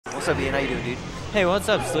What's up, Ian? How you doing, dude? Hey, what's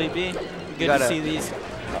up, Sleepy? Good to see these.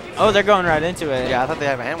 Oh, they're going right into it. Yeah, I thought they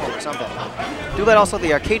had a hand warm or something. Dublat also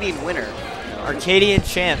the Arcadian winner. Arcadian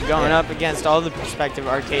champ going up against all the prospective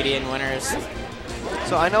Arcadian winners.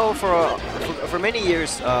 So I know for many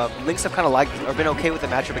years, Lynx have kind of liked or been okay with the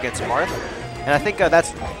matchup against Marth, and I think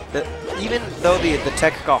even though the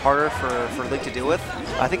tech got harder for Link to deal with,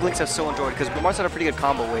 I think Lynx have still enjoyed because Marth had a pretty good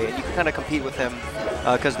combo way, and you can kind of compete with him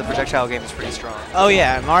because the projectile game is pretty strong. Oh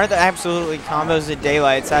yeah, Marth absolutely combos the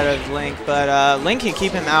daylights out of Link, but Link can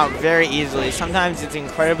keep him out very easily. Sometimes it's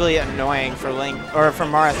incredibly annoying for Link or for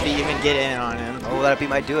Marth to even get in on him. Oh, that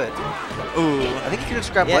might do it. Ooh. I think he could have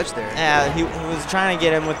just grabbed ledge there. Yeah, he was trying to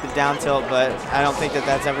get him with the down tilt, but I don't think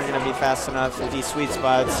that's ever going to be fast enough with these sweet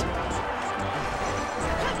spots.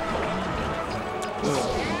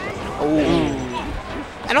 Ooh.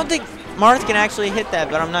 I don't think Marth can actually hit that,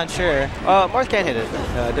 but I'm not sure. Marth can hit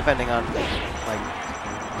it, depending on,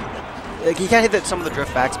 like he can't hit some of the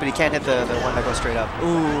drift backs, but he can't hit the one that goes straight up.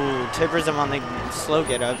 Ooh, tippers him on the slow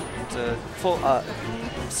get up. It's a full,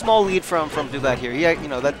 small lead from Dublat here. Yeah, you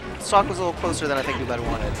know, that stock was a little closer than I think Dublat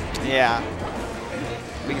wanted. Yeah.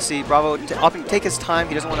 We can see Bravo opting to take his time.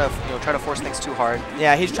 He doesn't want to try to force things too hard.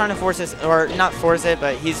 Yeah, he's trying to force this, or not force it,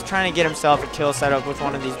 but he's trying to get himself a kill setup with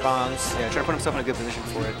one of these bombs. Yeah, trying to put himself in a good position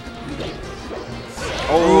for it.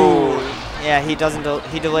 Oh. Yeah, he doesn't.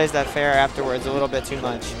 He delays that fair afterwards a little bit too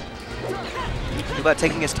much. Dublat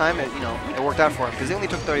taking his time, it worked out for him because he only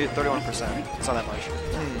took 31%. It's not that much.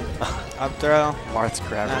 Up throw. Marth's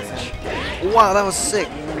grab range. Wow, that was sick.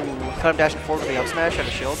 Cut him dashing forward with the up smash and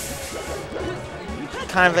a shield.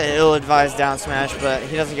 Kind of an ill-advised down smash, but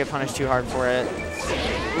he doesn't get punished too hard for it.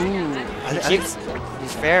 Ooh, he keeps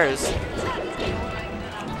these fairs.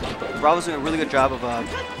 Bravo's doing a really good job of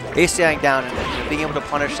ACIing down and being able to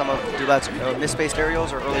punish some of Dublat's misspaced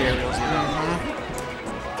aerials or early aerials.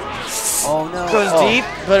 Oh no! Goes deep,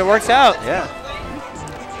 but it works out. Yeah.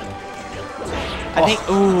 I think.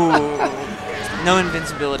 Ooh. No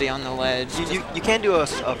invincibility on the ledge. You can do a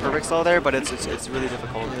perfect slow there, but it's really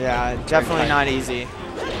difficult. Yeah, definitely not easy.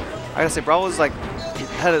 I gotta say, Brawl was he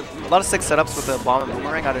had a lot of sick setups with the bomb and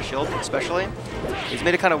boomerang out of shield, especially. He's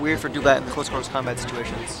made it kind of weird for Dublat in close quarters combat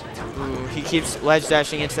situations. Ooh, he keeps ledge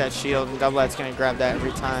dashing into that shield, and Dublat's gonna grab that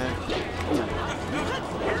every time.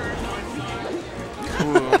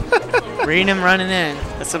 Ooh. Reading him running in.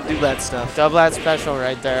 That's some Dublat stuff. Dublat special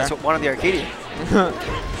right there. That's what one of the Arcadian.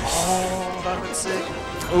 Oh, that was sick.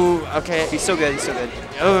 Ooh, okay. He's so good, he's so good.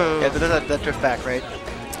 Ooh. Yeah, there's that drift back, right?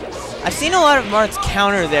 I've seen a lot of Marth's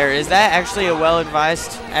counter there. Is that actually a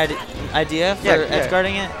well-advised idea for edge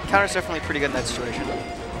guarding it? Counter's definitely pretty good in that situation.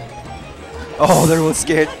 Oh, they're both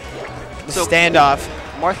scared. So standoff.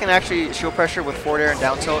 Marth can actually shield pressure with forward air and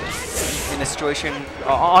down tilt in a situation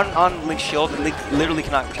on Link's shield, and Link literally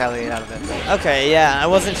cannot retaliate out of it. Okay, yeah. I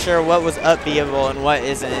wasn't sure what was up B-able and what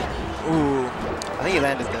isn't. Ooh. I think he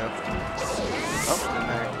landed though. Oh, didn't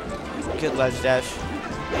matter. Good ledge dash.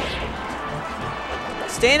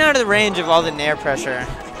 Staying out of the range of all the nair pressure.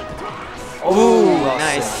 Ooh,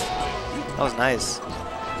 nice. Sick. That was nice.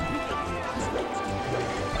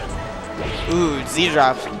 Ooh,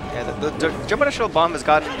 Z-drop. Yeah, the jump out of shield bomb has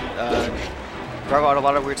gotten Bravo out of a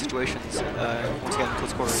lot of weird situations. Once again,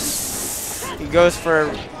 close quarters. He goes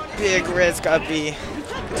for big risk up B.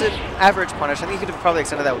 It's an average punish. I think he could have probably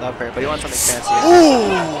extended that without parry, but he wants something fancy.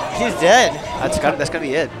 Ooh, he's dead. That's gonna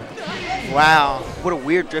be it. Wow. What a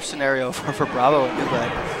weird drift scenario for Bravo and Dublat.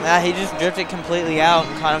 Yeah, he just drifted completely out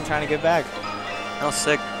and caught him trying to get back. That was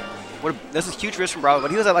sick. This is a huge risk from Bravo,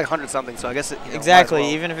 but he was at like 100 something, so I guess exactly.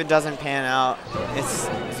 Well. Even if it doesn't pan out, it's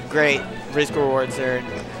great risk rewards there.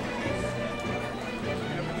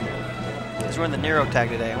 He's running the Nero tag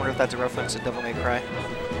today. I wonder if that's a reference to Devil May Cry.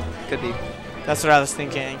 Could be. That's what I was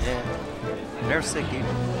thinking. Yeah. Nero's sick, dude.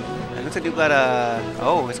 It looks like Dublat,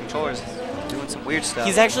 oh, his controller's doing some weird stuff.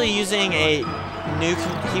 He's actually using a new,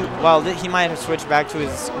 he might have switched back to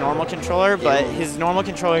his normal controller, but his normal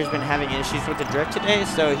controller has been having issues with the drift today,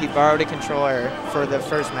 so he borrowed a controller for the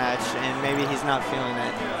first match, and maybe he's not feeling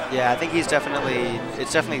it. Yeah, I think he's definitely,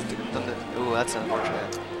 ooh, that's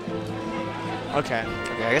unfortunate. Okay.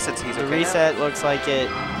 Okay, I guess he's okay. The reset looks like it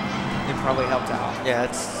probably helped out. Yeah,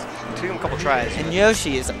 it took him a couple tries. And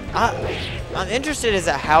Yoshi is, I'm interested as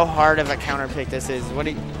to how hard of a counter pick this is.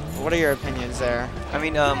 What are your opinions there? I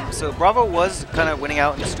mean, so Bravo was kind of winning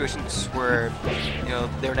out in situations where,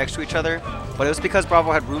 they were next to each other, but it was because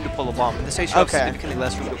Bravo had room to pull a bomb. In this stage, you have significantly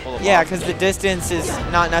less room to pull a bomb. Yeah, because the distance is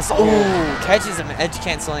not necessarily. Ooh, catches him, edge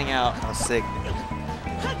canceling out. That was sick.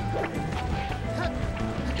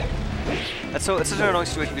 It's such an annoying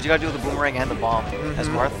situation because you got to deal with the boomerang and the bomb as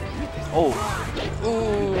Marth. Oh.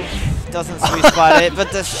 Ooh. Doesn't sweet spot it,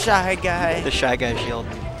 but the Shy Guy. The Shy Guy shield.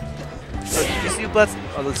 So you see Dublat's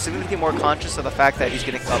significantly more conscious of the fact that he's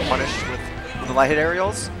getting punished with the light hit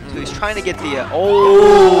aerials. So he's trying to get the he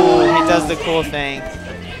does the cool thing.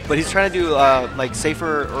 But he's trying to do like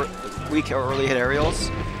safer or weak or early hit aerials.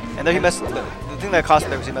 And there he messed. The thing that cost him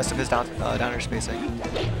there was he messed up his down air spacing.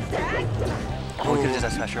 Oh, he could have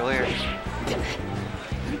just smashed earlier.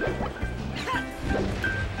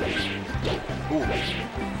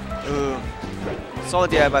 Ooh.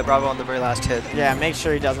 Solid DI by Bravo on the very last hit. Yeah, make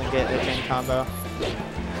sure he doesn't get the king combo.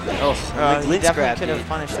 Oh, he definitely could have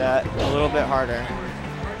punished that a little bit harder.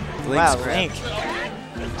 Wow, Link.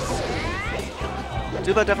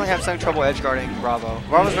 Dublat definitely have some trouble edge guarding Bravo.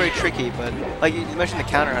 Bravo's very tricky, but like you mentioned the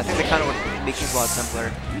counter, I think the counter would make things a lot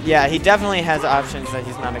simpler. Yeah, he definitely has options that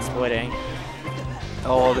he's not exploiting.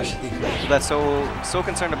 Oh, that's so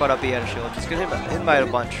concerned about up B edge shield. He's gonna hit him by a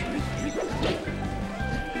bunch.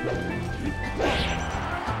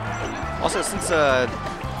 Also, since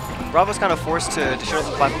Bravo's kind of forced to shield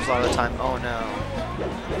the platforms a lot of the time. Oh no.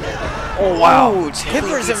 Oh wow. Ooh,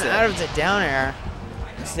 tippers him out of the down air.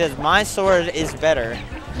 He says, my sword is better.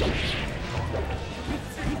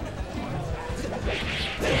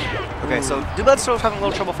 Okay, so Dublat's still having a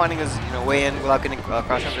little trouble finding his way in without getting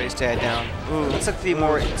cross jump race to down. Ooh, looks like to be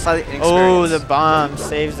more slightly inexperienced. Oh, the bomb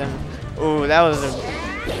saves him. Ooh, that was a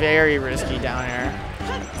very risky down air.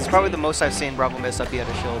 It's probably the most I've seen Bravo miss up the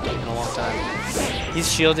other shield in a long time.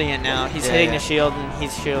 He's shielding it now. He's hitting the shield and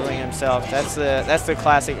he's shielding himself. That's the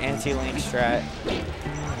classic anti-Link strat.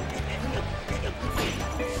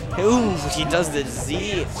 Ooh, he does the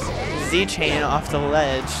Z chain off the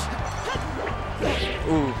ledge.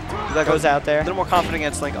 Ooh, that goes out there. A little more confident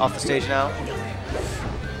against Link off the stage now.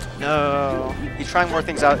 No. He's trying more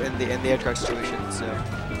things out in the edge guard situation. So.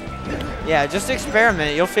 Yeah, just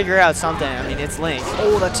experiment. You'll figure out something. I mean, it's Link.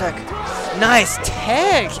 Oh, that tech. Nice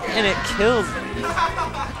tech, and it kills.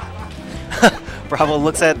 Bravo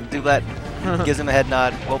looks at Dublat, gives him a head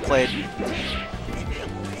nod. Well played.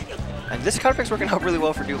 And this counter pick's working out really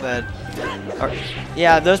well for Dublat.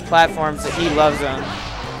 Yeah, those platforms, he loves them.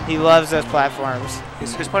 He loves those platforms.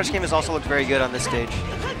 His punish game has also looked very good on this stage.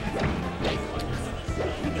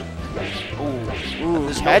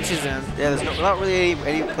 Ooh, catches him. Yeah, there's not really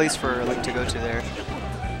any place for Link to go to there.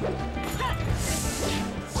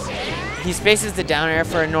 He spaces the down air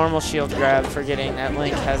for a normal shield grab, forgetting that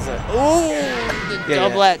Link has a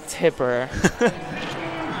Dublat tipper.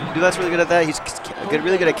 Dublat's really good at that. He's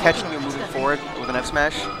really good at catching you moving forward with an F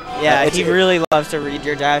smash. Yeah, he really loves to read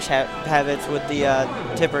your dash habits with the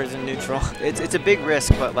tippers in neutral. It's a big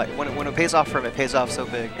risk, but like when it pays off for him, it pays off so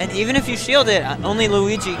big. And even if you shield it, only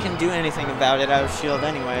Luigi can do anything about it out of shield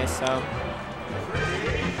anyway. So.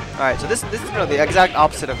 All right, so this is the exact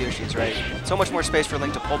opposite of Yoshi's, right? So much more space for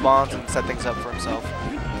Link to pull bombs and set things up for himself.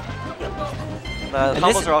 The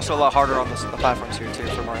combos are also a lot harder on the platforms here too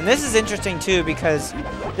for Marth. And this is interesting too because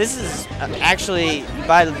this is actually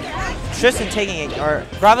by Tristan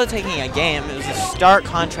Bravo taking a game. It was a stark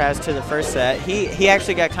contrast to the first set. He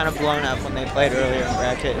actually got kind of blown up when they played earlier in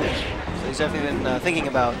bracket. So he's definitely been thinking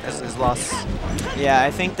about his loss. Yeah,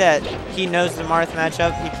 I think that he knows the Marth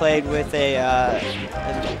matchup. He played with a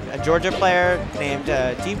Georgia player named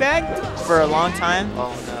D-Bag for a long time.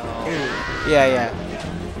 Oh no. Yeah.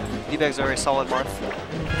 D-Bag's a very solid Marth.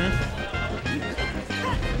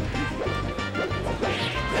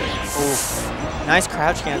 Ooh. Nice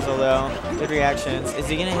crouch cancel though. Good reactions. Is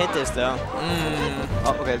he gonna hit this though?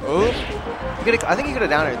 Oh, okay. Ooh. I think he could have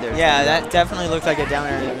down aired there. Yeah, that definitely looked like a down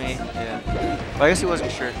air to me. Yeah. But I guess he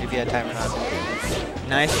wasn't sure if he had time or not.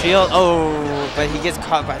 Nice shield. Oh, but he gets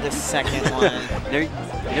caught by the second one. You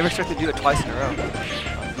never expect to do it twice in a row.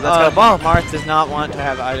 That's got a bomb. Marth does not want to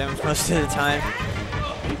have items most of the time.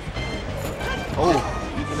 Oh.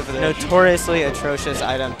 Notoriously atrocious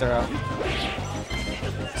item throw.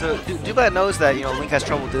 So Dublat knows that Link has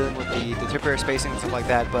trouble dealing with the trip air spacing and stuff like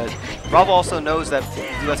that, but Bravo also knows that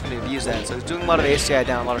Dublat's going to abuse that, so he's doing a lot of HCI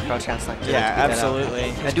down, a lot of crouch canceling. Yeah, absolutely.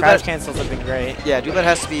 And crouch cancels have been great. Yeah, Dublat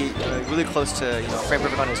has to be really close to frame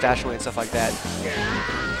perfect on his dash away and stuff like that.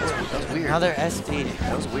 That was weird. Another SP.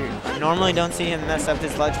 That was weird. I normally don't see him mess up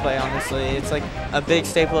his ledge play, honestly. It's like a big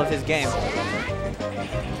staple of his game.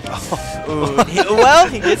 Ooh,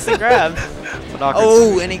 he gets the grab.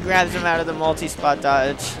 Oh, and he grabs him out of the multi-spot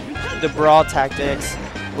dodge. The brawl tactics.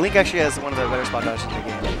 Link actually has one of the better spot dodges in the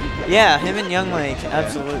game. Yeah, him and Young Link,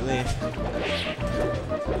 absolutely.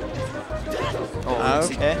 Oh,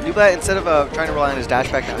 okay. Dublat, instead of trying to rely on his dash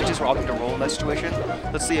back now, he's just opting to roll in that situation.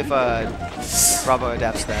 Let's see if Bravo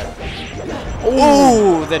adapts to that.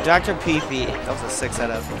 Ooh, the Dr. Pee-Pee. That was a sick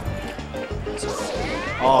setup.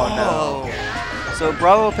 Oh, no. So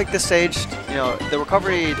Bravo picked this stage. You know, the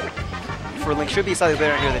recovery for Link should be slightly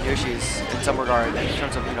better here than Yoshi's in some regard in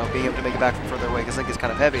terms of, you know, being able to make it back from further away because Link is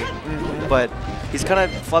kind of heavy. But he's kind of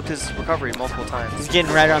flubbed his recovery multiple times. He's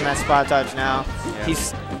getting right on that spot dodge now. Yeah.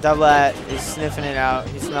 He's Dublat is sniffing it out.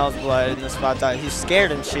 He smells blood in the spot dodge. He's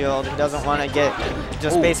scared in shield. He doesn't want to get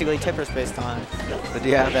just basically tipper space time. But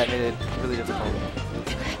yeah, that made it really difficult.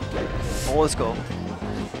 Oh, let's go.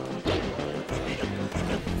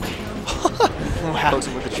 Wow.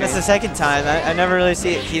 That's the second time. I never really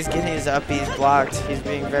see it. He's getting his upbeats blocked. He's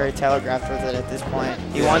being very telegraphed with it at this point.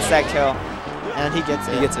 He wants that kill, and he gets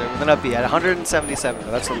it. He gets it with an upbeat at 177.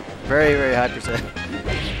 That's a very, very high percent.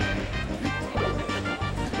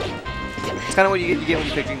 It's kind of what you get when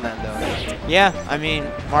you pick Dreamland, though. Yeah, I mean,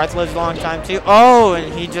 Marth lives a long time too. Oh,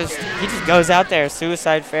 and he just goes out there,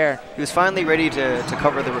 suicide fair. He was finally ready to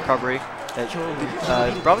cover the recovery.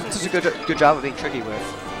 Bravo's done such a good job of being tricky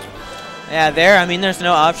with. Yeah, I mean, there's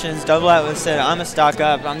no options. Dublat was said, I'm a stock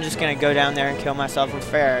up. I'm just going to go down there and kill myself with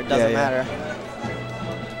fair. It doesn't matter.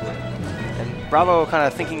 And Bravo kind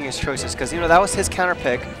of thinking his choices because, you know, that was his counter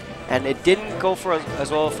pick, and it didn't go for as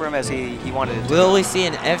well for him as he wanted it to. Will we see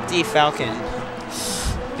an FD Falcon?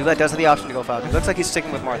 Dublat does have the option to go Falcon. Looks like he's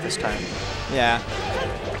sticking with Marth this time. Yeah.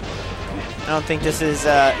 I don't think this is,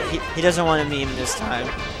 he doesn't want to meme this time.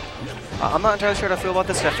 I'm not entirely sure how I feel about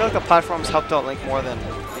this. I feel like the platforms helped out Link more than,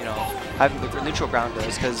 you know, having the neutral ground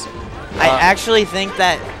does, because I actually think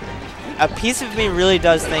that a piece of me really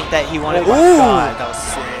does think that he wanted. Oh my god, that was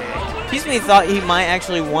sick. A piece of me thought he might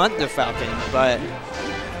actually want the Falcon, but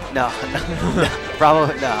no.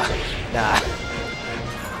 Bravo, nah.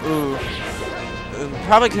 Ooh.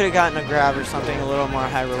 Probably could have gotten a grab or something, a little more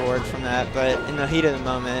high reward from that, but in the heat of the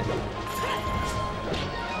moment.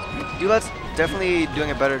 Dublat's definitely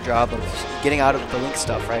doing a better job of getting out of the Link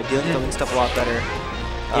stuff, right? Dealing with the Link stuff a lot better.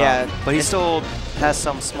 Yeah. But he still has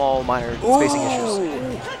some small, minor spacing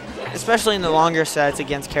issues. Especially in the longer sets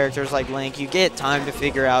against characters like Link, you get time to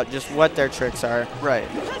figure out just what their tricks are. Right.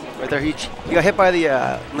 Right there, he got hit by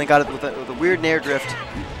the Link out with a weird nair drift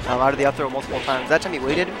out of the up throw multiple times. That time he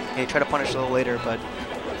waited, and he tried to punish a little later, but...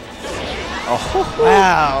 Oh.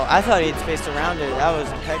 Wow, I thought he'd spaced around it. That was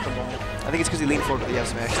impeccable. I think it's because he leaned forward with the F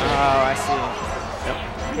smash. Oh, I see. Yep.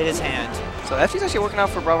 Hit his hand. So FT's actually working out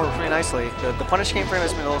for Bravo pretty nicely. The punish game frame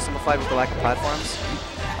has been a little simplified with the lack of platforms.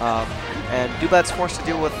 And Dublat's forced to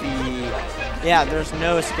deal with the... Yeah, there's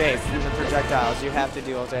no escape from the projectiles. You have to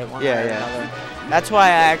deal with it one way or another. That's why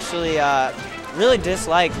I actually really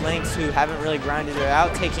dislike Links who haven't really grinded it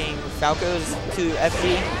out, taking Falcos to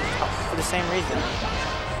FD for the same reason.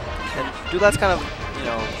 And Dublat's kind of, you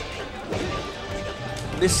know,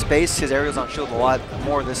 misspaced his aerials on shield a lot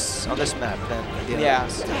more on this map than the other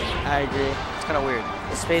ones. I agree. It's kind of weird.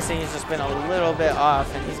 The spacing has just been a little bit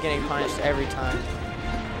off, and he's getting punished every time.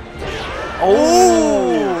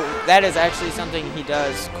 Oh! That is actually something he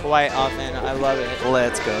does quite often. I love it.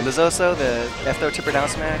 Let's go. Lizoso, the F throw tipper down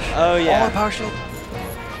smash. Oh, yeah. Oh, power shield.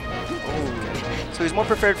 Oh, okay. So he's more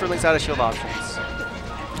prepared for Link's out of shield options.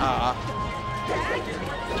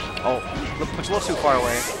 Oh, puts a little too far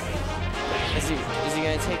away. Is he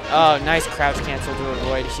going to take... Oh, nice crouch cancel to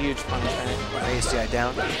avoid huge punishment. ASDI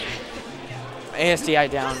down. ASDI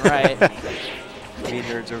down, right. Mean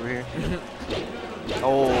nerds over here.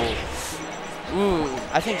 Oh. Ooh,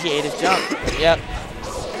 I think he ate his jump. Yep.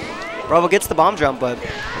 Bravo gets the bomb jump, but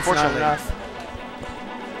unfortunately. Not enough.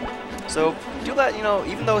 So, Dublat, you know,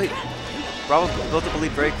 even though Bravo built up the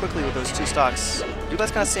lead very quickly with those two stocks,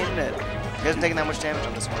 Dublat's kind of staying in it. He hasn't taken that much damage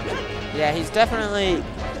on this one. Yeah, he's definitely...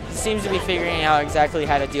 He seems to be figuring out exactly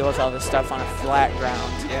how to deal with all this stuff on a flat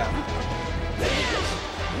ground. Yeah.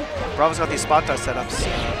 Bravo's got these spot dodge setups.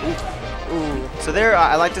 Ooh. So there,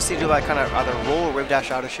 I like to see Dublat kind of either roll or whip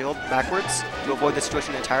dash out of shield backwards to avoid the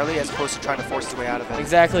situation entirely, as opposed to trying to force his way out of it.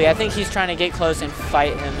 Exactly. I think he's trying to get close and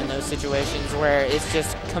fight him in those situations where it's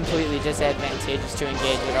just completely disadvantageous to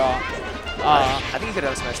engage at all. I think he could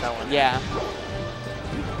have smashed that one. Yeah.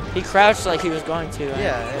 He crouched like he was going to.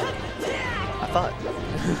 Yeah. I thought.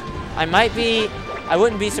 I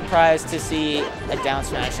wouldn't be surprised to see a down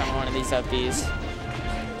smash on one of these up Bs.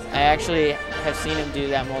 I actually have seen him do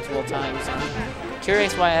that multiple times. I'm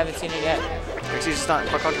curious why I haven't seen it yet. He's just not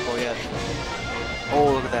quite comfortable yet.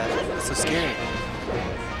 Oh, look at that. That's so scary.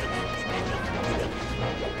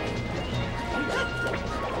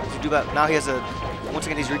 So Dublat, now he has once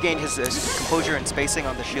again, he's regained his composure and spacing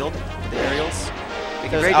on the shield with the aerials.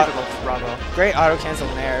 Making it very difficult for Bravo. Great auto cancel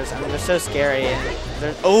nairs. I mean, they're so scary. And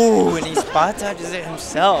and he spot dodges it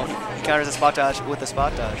himself. He counters a spot dodge with a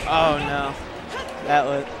spot dodge. Oh no, that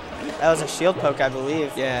was That was a shield poke, I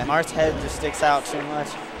believe. Yeah. Marth's head just sticks out too much.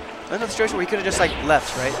 Another situation where he could have just like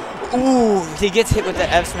left, right? Ooh, he gets hit with the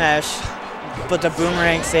F smash, but the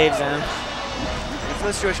boomerang saves him. It's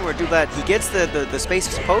another situation where Dublat, he gets the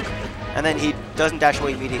space poke, and then he doesn't dash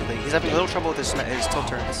away immediately. He's having a little trouble with his tilt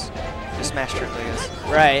turns. His smash turns, I guess.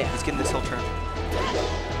 Right. He's getting the tilt turn.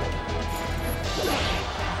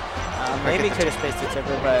 Maybe could have spaced the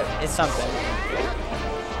tipper, but it's something.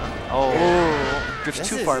 Oh. Ooh. Drifts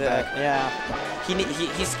too far back. Yeah.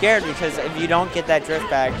 He's scared because if you don't get that drift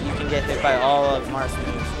back, you can get hit by all of Marth's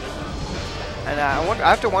moves. And I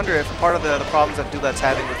have to wonder if part of the problems that Dublat's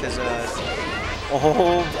having with his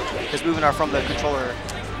his movement are from the controller.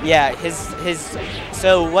 Yeah,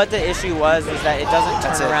 so what the issue was that it doesn't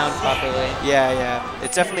turn around properly. Yeah, yeah.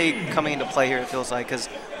 It's definitely coming into play here, it feels like, because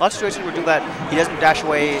a lot of situations where Dublat, he doesn't dash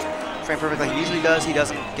away frame perfect like he usually does. He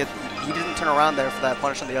doesn't turn around there for that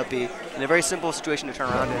punish on the up B. In a very simple situation to turn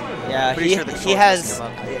around in. Yeah, sure he has,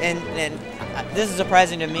 and this is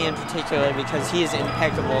surprising to me in particular because he is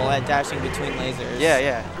impeccable at dashing between lasers. Yeah,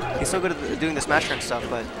 yeah. He's so good at doing the smash turn stuff,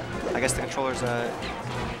 but I guess the controller's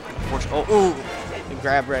unfortunate. Oh, ooh. The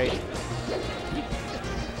grab right.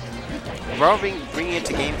 Brawl bringing it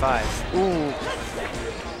to game 5. Ooh.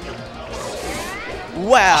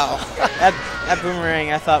 Wow. that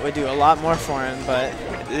boomerang I thought would do a lot more for him, but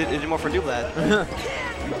it did more for Dublat.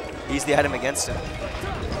 He's the item against him.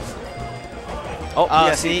 Oh,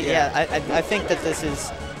 yeah, see, yeah. I think that this is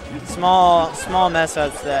small mess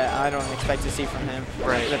ups that I don't expect to see from him.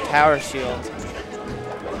 Right. The power shield.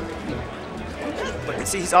 But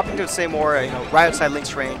see, he's opting to stay more, right outside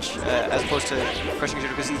Link's range as opposed to crushing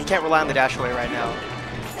shooter because he can't rely on the dash away right now,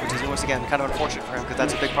 which is once again kind of unfortunate for him because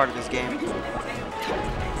that's a big part of his game.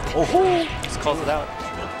 Oh, just calls it out.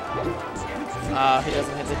 He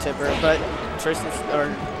doesn't hit the tipper, but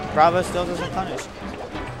Bravo still doesn't punish.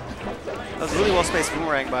 That was a really well spaced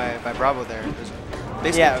boomerang by Bravo there. It was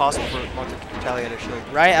basically impossible for Marth to retaliate a shield.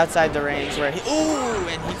 Right outside the range where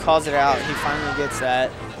and he calls it out. He finally gets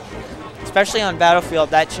that. Especially on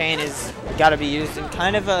Battlefield, that chain is got to be used in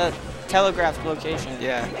kind of a telegraphed location.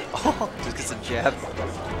 Yeah. Oh, just gets a jab.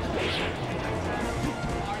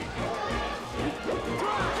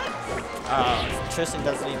 Tristan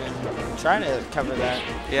doesn't even try to cover that.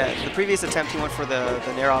 Yeah, the previous attempt he went for the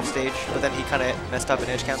nair off stage, but then he kind of messed up and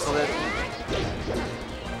edge canceled it.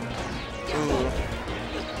 Ooh.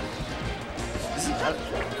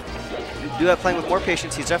 Dublat playing with more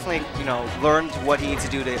patience. He's definitely, learned what he needs to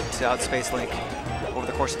do to outspace Link over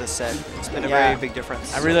the course of this set. It's been a very big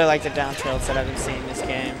difference. I really like the down tilts that I've been seeing this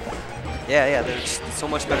game. Yeah, yeah, they're just so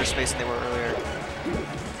much better space than they were earlier.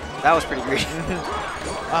 That was pretty great.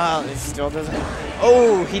 It still doesn't.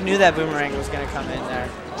 Oh, he knew that boomerang was going to come in there.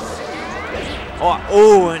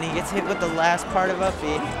 Oh, and he gets hit with the last part of up B.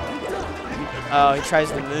 Oh, he tries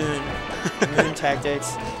the moon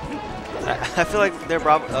tactics. I feel like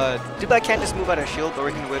Dublat can't just move out of shield, or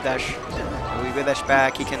he can wave dash. We wave dash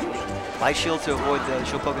back. He can light shield to avoid the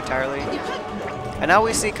shield poke entirely. And now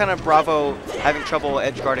we see kind of Bravo having trouble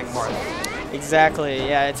edge guarding Marth. Exactly.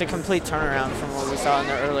 Yeah, it's a complete turnaround from what we saw in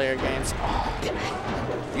the earlier games.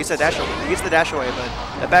 He gets the dash away, but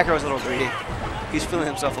that back row is a little greedy. He's feeling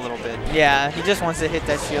himself a little bit. Yeah, he just wants to hit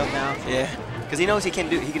that shield now. Yeah, because he knows he can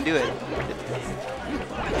do it.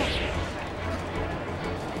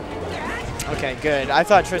 Okay, good. I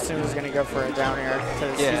thought Tristan was going to go for a down air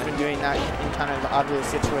because he's been doing that in kind of obvious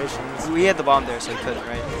situations. We had the bomb there, so he couldn't,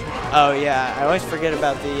 right? Oh, yeah. I always forget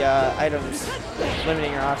about the items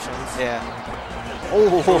limiting your options. Yeah.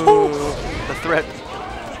 Oh, the threat.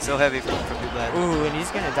 So heavy from Dublat. Ooh, and he's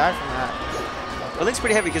going to die from that. But Link's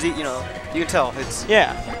pretty heavy because, you can tell. It's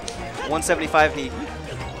 175, and he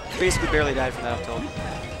basically barely died from that up tilt.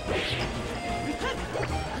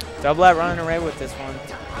 Dublat running away with this one.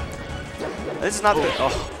 This is not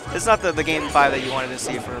the game 5 that you wanted to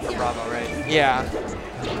see for Bravo, right? Yeah.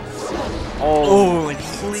 Oh, and he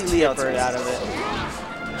completely out of it.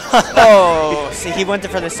 Oh, see, he went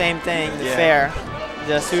for the same thing,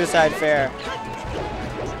 the suicide fair.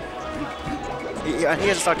 He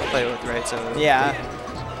has a stock to play with, right? So yeah,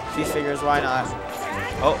 he figures why not.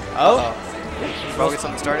 Bravo gets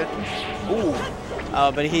something started. Ooh.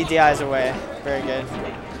 Oh, but he DIs away. Very good.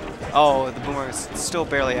 Oh, the boomerang is still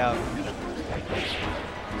barely out.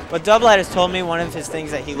 What Dublat has told me, one of his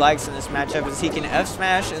things that he likes in this matchup is he can F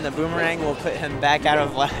smash and the boomerang will put him back out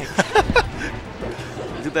of lag.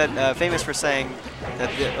 Dublat, famous for saying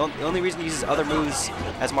that the only reason he uses other moves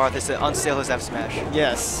as Marth is to unstale his F smash.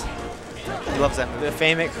 Yes. He loves that move. The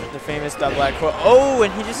famous Dublat quote. Oh,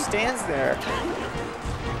 and he just stands there.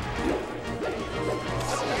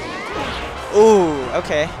 Ooh,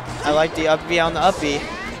 okay. I like the up B on the up B.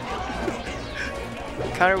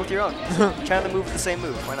 Counter with your own. Trying to move with the same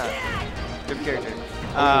move. Why not? Different character.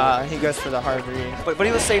 He goes for the hard read. But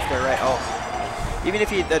he was safe there, right? Oh. Even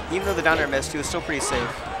though the down air missed, he was still pretty safe.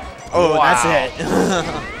 Oh, wow. That's it.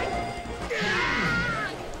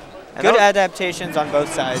 Good adaptations on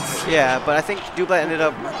both sides. Yeah, but I think Dublat ended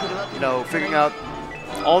up, figuring out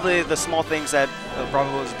all the small things that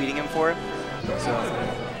Bravo was beating him for. So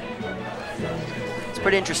it's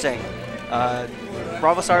pretty interesting.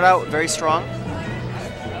 Bravo started out very strong.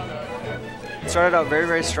 Started out very,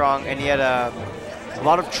 very strong, and he had a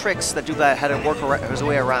lot of tricks that Dublat had to work his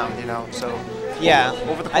way around, So yeah,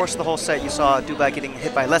 over the course of the whole set, you saw Dublat getting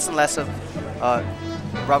hit by less and less of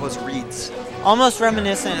Bravo's reads. Almost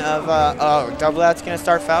reminiscent of, Dublat's going to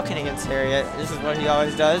start Falcon against Harriet. This is what he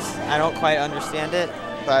always does. I don't quite understand it,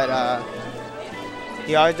 but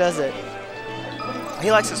he always does it.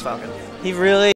 He likes his Falcon. He really